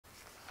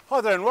Hi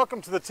there and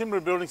welcome to the Timber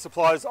and Building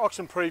Supplies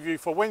auction preview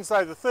for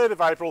Wednesday the 3rd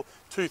of April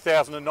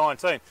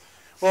 2019.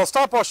 Well, I'll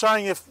start by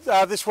showing you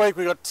this week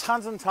we've got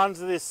tons and tons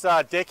of this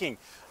decking.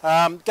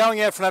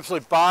 Going out for an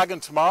absolute bargain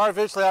tomorrow,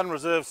 virtually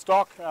unreserved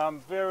stock,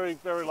 very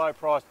low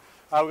price.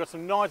 We've got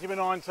some 90 by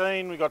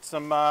 19, we've got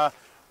some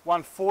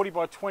 140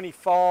 by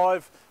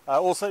 25,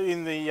 also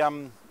in the,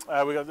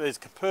 there's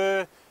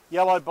Kapur,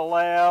 Yellow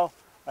Balau,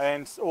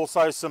 and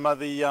also some of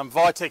the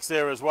Vitex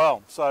there as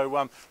well.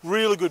 So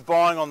really good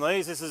buying on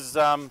these. This is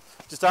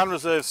just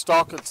unreserved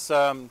stock. It's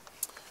going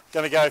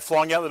to go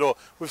flying out the door.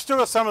 We've still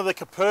got some of the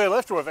Kapur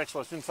left, or I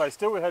shouldn't say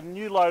still, we had a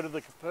new load of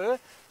the Kapur.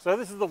 So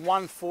this is the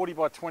 140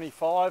 by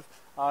 25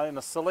 in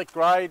a select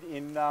grade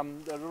in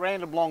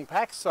random long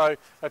packs. So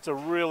that's a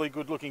really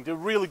good looking,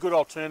 really good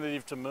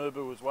alternative to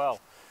Merbu as well.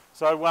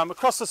 So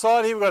across the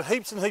side here we've got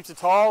heaps and heaps of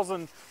tiles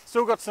and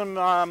still got some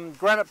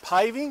granite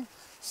paving.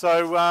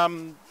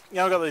 So you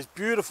know, we've got these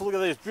beautiful, look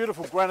at these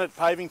beautiful granite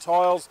paving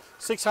tiles,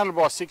 600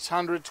 by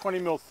 600, 20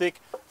 mil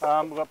thick.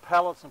 We've got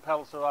pallets and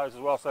pallets of those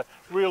as well. So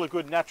really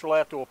good natural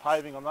outdoor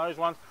paving on those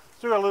ones.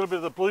 Still got a little bit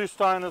of the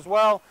bluestone as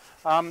well.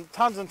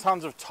 Tons and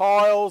tons of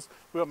tiles.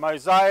 We've got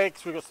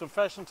mosaics, we've got some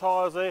fashion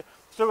tiles there.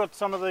 Still got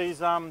some of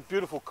these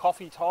beautiful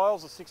coffee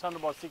tiles, the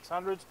 600 by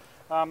 600s,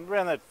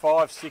 around that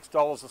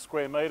 $5–6 a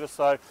square metre.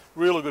 So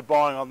really good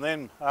buying on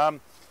them. A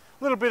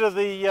little bit of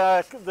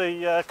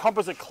the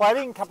composite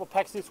cladding, a couple of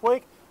packs this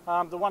week.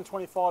 The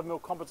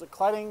 125mm composite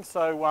cladding,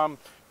 so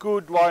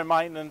good low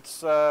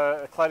maintenance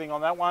cladding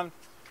on that one.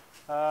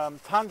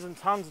 Tons and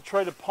tons of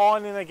treated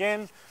pine in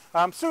again.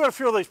 Still got a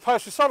few of these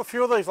posts. We sold a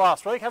few of these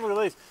last week. Have a look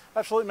at these.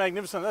 Absolutely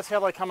magnificent. That's how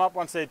they come up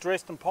once they're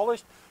dressed and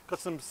polished. Got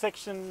some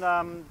section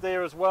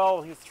there as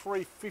well. Here's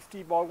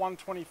 350 by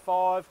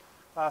 125.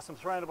 Some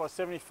 300 by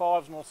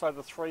 75s and also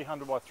the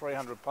 300 by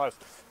 300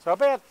 posts. So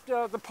about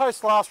the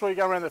posts last week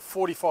go around the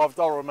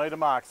 $45 a metre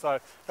mark. So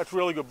that's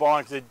really good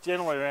buying because they're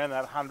generally around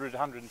that 100,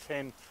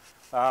 110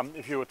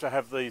 if you were to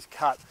have these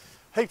cut.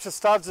 Heaps of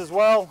studs as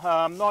well,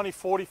 90,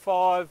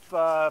 45, 2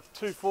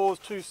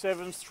 4s, 2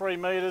 7s, 3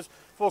 metres.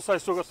 We've also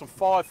still got some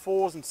 5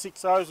 4s and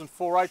 6 0s and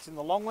 4 8s in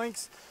the long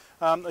lengths.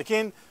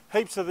 Again,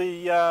 heaps of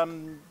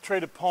the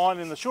treated pine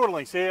in the shorter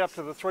lengths here up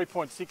to the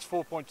 3.6,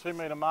 4.2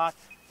 metre mark.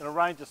 In a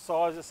range of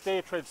sizes,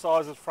 stair tread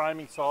sizes,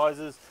 framing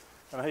sizes,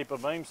 and a heap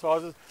of beam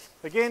sizes.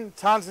 Again,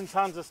 tons and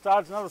tons of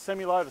studs. Another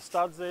semi-load of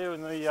studs there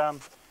in the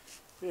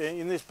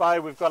in this bay.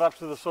 We've got up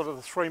to the sort of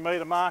the 3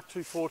 metre mark,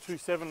 2 4, 2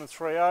 7, and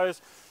 3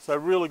 0s. So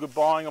really good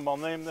buying them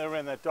on them. They're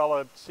around that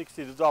 $1.60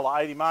 to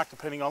 $1.80 mark,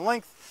 depending on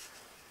length.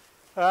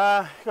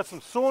 Got some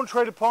sawn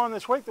treated pine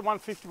this week, the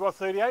 150 by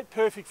 38,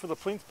 perfect for the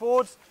plinth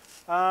boards.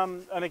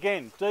 And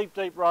again,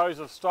 deep rows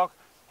of stock.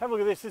 Have a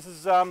look at this. This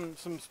is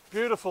some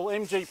beautiful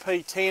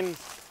MGP 10,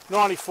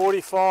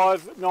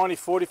 90/45,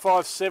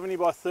 90/45, 70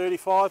 by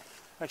 35.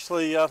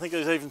 Actually, I think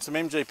there's even some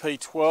MGP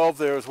 12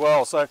 there as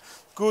well. So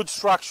good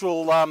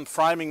structural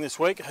framing this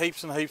week.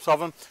 Heaps and heaps of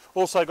them.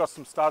 Also got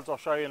some studs I'll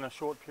show you in a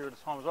short period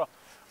of time as well.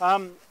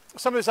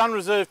 Some of this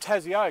unreserved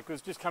Tassie oak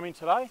has just come in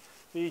today.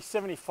 The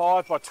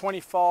 75 by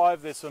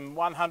 25. There's some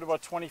 100 by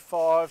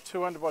 25,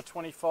 200 by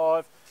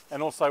 25,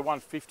 and also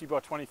 150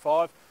 by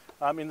 25.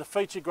 In the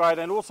feature grade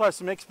and also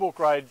some export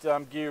grade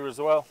gear as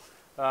well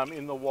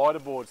in the wider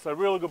board. So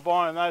really good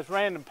buy on those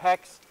random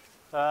packs.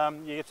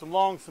 You get some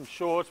longs, some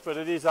shorts, but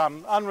it is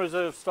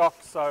unreserved stock,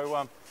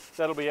 so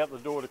that'll be out the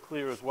door to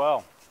clear as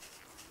well.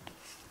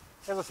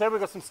 As I said, we've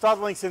got some stud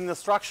links in the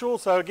structural.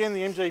 So again,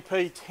 the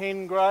MGP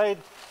 10 grade.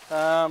 You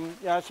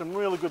know, some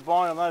really good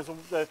buy on those.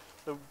 The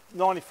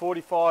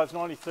 90/45s,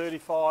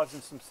 90/35s,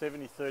 and some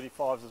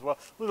 70/35s as well.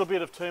 A little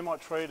bit of termite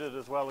treated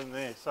as well in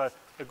there. So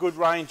a good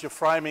range of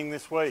framing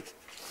this week.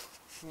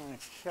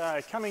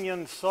 Okay, coming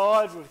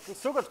inside, we've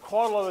still got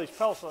quite a lot of these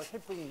pallets. So I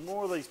keep bringing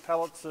more of these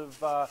pallets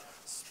of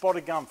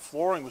spotted gum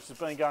flooring, which has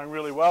been going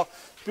really well.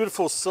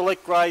 Beautiful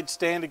select grade,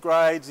 standard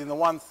grades in the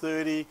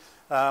 130.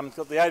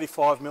 Got the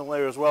 85mm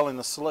there as well in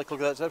the select.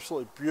 Look at that, it's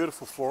absolutely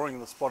beautiful flooring in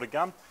the spotted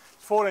gum.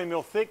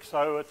 14mm thick,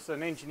 so it's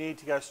an engineered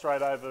to go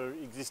straight over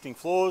existing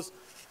floors.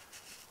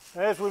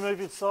 As we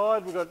move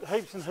inside, we've got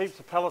heaps and heaps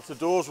of pallets of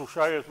doors we'll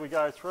show you as we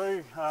go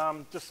through.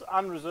 Just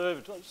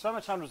unreserved, so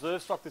much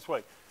unreserved stock this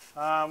week.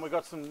 We've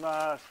got some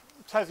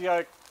Tassie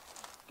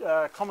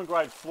oak common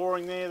grade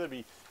flooring there. There'll be,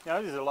 you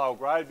know, this is a lower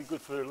grade, be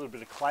good for a little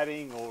bit of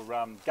cladding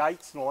or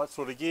gates and all that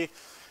sort of gear.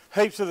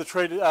 Heaps of the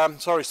treated,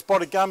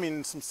 spotted gum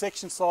in some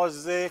section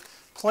sizes there.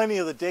 Plenty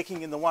of the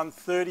decking in the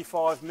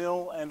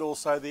 135mm and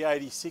also the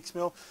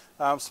 86mm.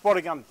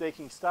 Spotted gum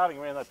decking starting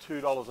around that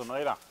 $2 a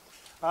metre.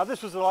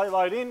 This was a late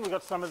load in. We've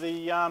got some of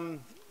the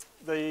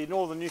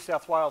Northern New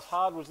South Wales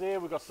hardwoods there.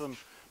 We've got some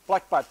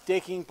black butt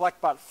decking,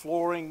 black butt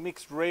flooring,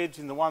 mixed reds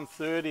in the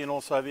 130 and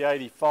also the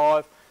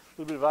 85.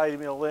 A little bit of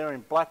 80mm there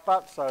in black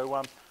butt.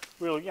 So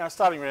really, you know,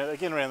 starting around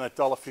again around that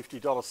 $1.50,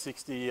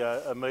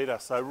 $1.60 a metre.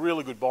 So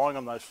really good buying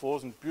on those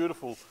floors and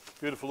beautiful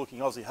looking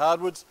Aussie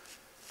hardwoods.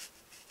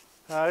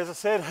 As I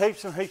said,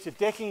 heaps and heaps of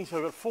decking, so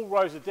we've got full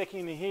rows of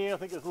decking in here. I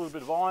think there's a little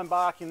bit of iron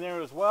bark in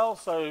there as well.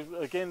 So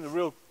again, the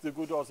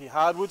good Aussie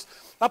hardwoods.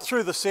 Up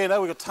through the centre,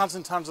 we've got tons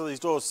and tons of these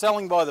doors,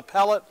 selling by the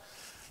pallet,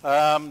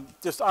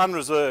 just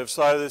unreserved.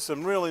 So there's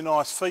some really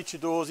nice feature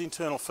doors,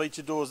 internal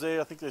feature doors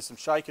there. I think there's some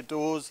shaker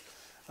doors.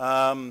 You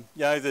know,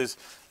 there's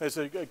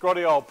a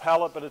grotty old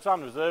pallet, but it's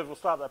unreserved. We'll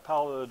start that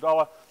pallet at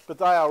 $1, but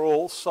they are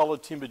all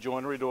solid timber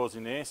joinery doors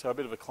in there. So a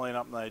bit of a clean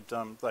up,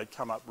 and they'd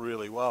come up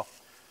really well.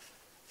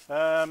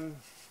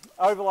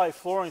 Overlay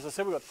flooring, as I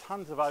said, we've got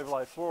tons of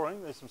overlay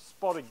flooring. There's some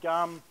spotted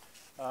gum,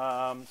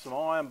 some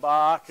iron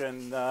bark,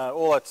 and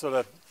all that sort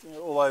of,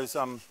 all those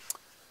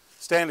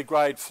standard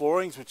grade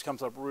floorings, which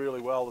comes up really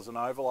well as an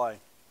overlay.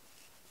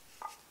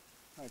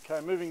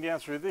 Okay, moving down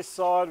through this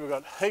side, we've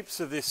got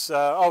heaps of this. We've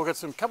got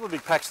some couple of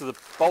big packs of the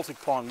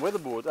Baltic pine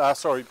weatherboard.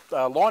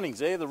 Linings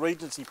there, the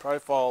Regency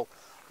profile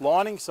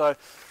lining. So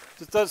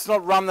it's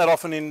not run that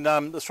often in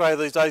Australia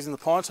these days in the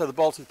pine, so the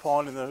Baltic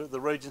pine and the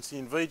Regency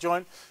in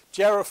V-joint.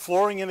 Jarrah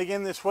flooring in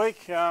again this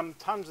week.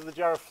 Tons of the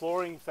Jarrah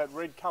flooring, that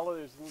red colour,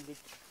 there's a little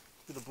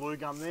bit of blue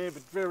gum there,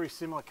 but very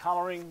similar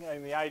colouring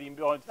in the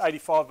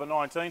 85 by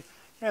 19,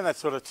 and that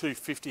sort of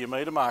 250 a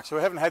metre mark. So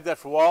we haven't had that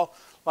for a while.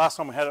 Last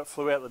time we had it,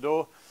 flew out the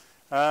door.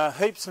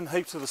 Heaps and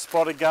heaps of the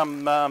spotted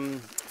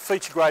gum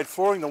feature grade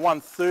flooring, the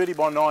 130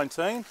 by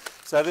 19.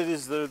 So that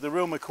is the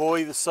real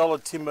McCoy, the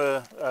solid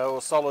timber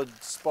or solid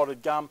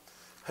spotted gum.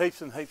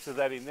 Heaps and heaps of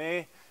that in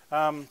there.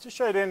 Just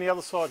show you down the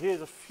other side here,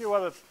 there's a few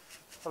other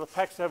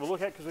packs to have a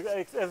look at, because we've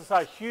got, as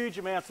I say, huge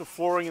amounts of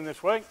flooring in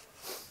this week.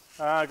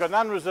 Got an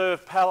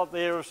unreserved pallet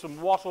there of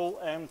some wattle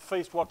and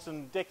Feast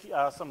Watson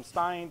some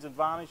stains and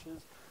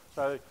varnishes.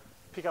 So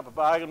pick up a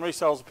bargain,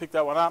 resellers will pick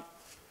that one up.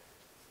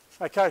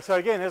 Okay, so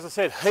again, as I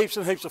said, heaps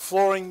and heaps of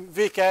flooring,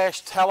 Vic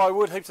Ash, tallow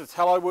wood, heaps of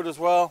tallow wood as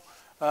well,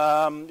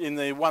 in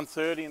the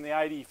 130 and the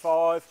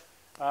 85.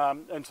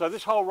 And so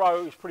this whole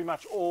row is pretty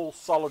much all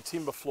solid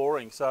timber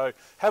flooring. So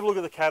have a look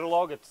at the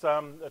catalogue, it's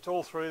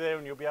all through there,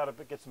 and you'll be able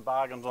to get some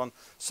bargains on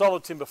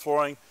solid timber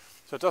flooring.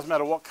 So it doesn't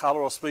matter what colour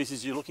or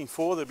species you're looking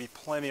for, there'll be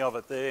plenty of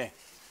it there.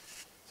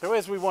 So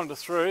as we wander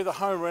through, the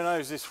home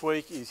renos this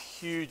week is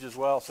huge as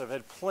well. So we've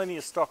had plenty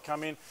of stock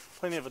come in,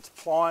 plenty of its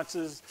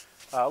appliances.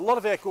 A lot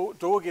of our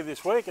door gear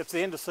this week. It's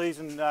the end of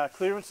season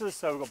clearances,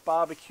 so we've got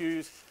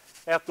barbecues,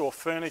 outdoor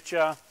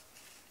furniture.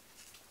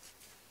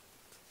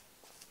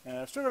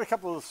 I've still got a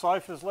couple of the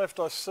sofas left,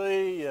 I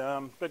see,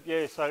 but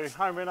yeah, so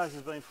home renos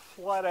has been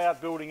flat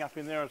out building up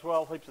in there as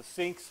well, heaps of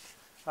sinks.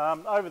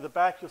 Over the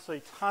back you'll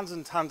see tons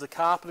and tons of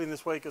carpeting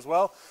this week as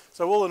well.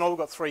 So all in all, we've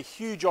got 3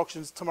 huge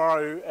auctions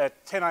tomorrow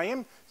at 10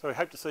 AM, so we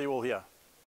hope to see you all here.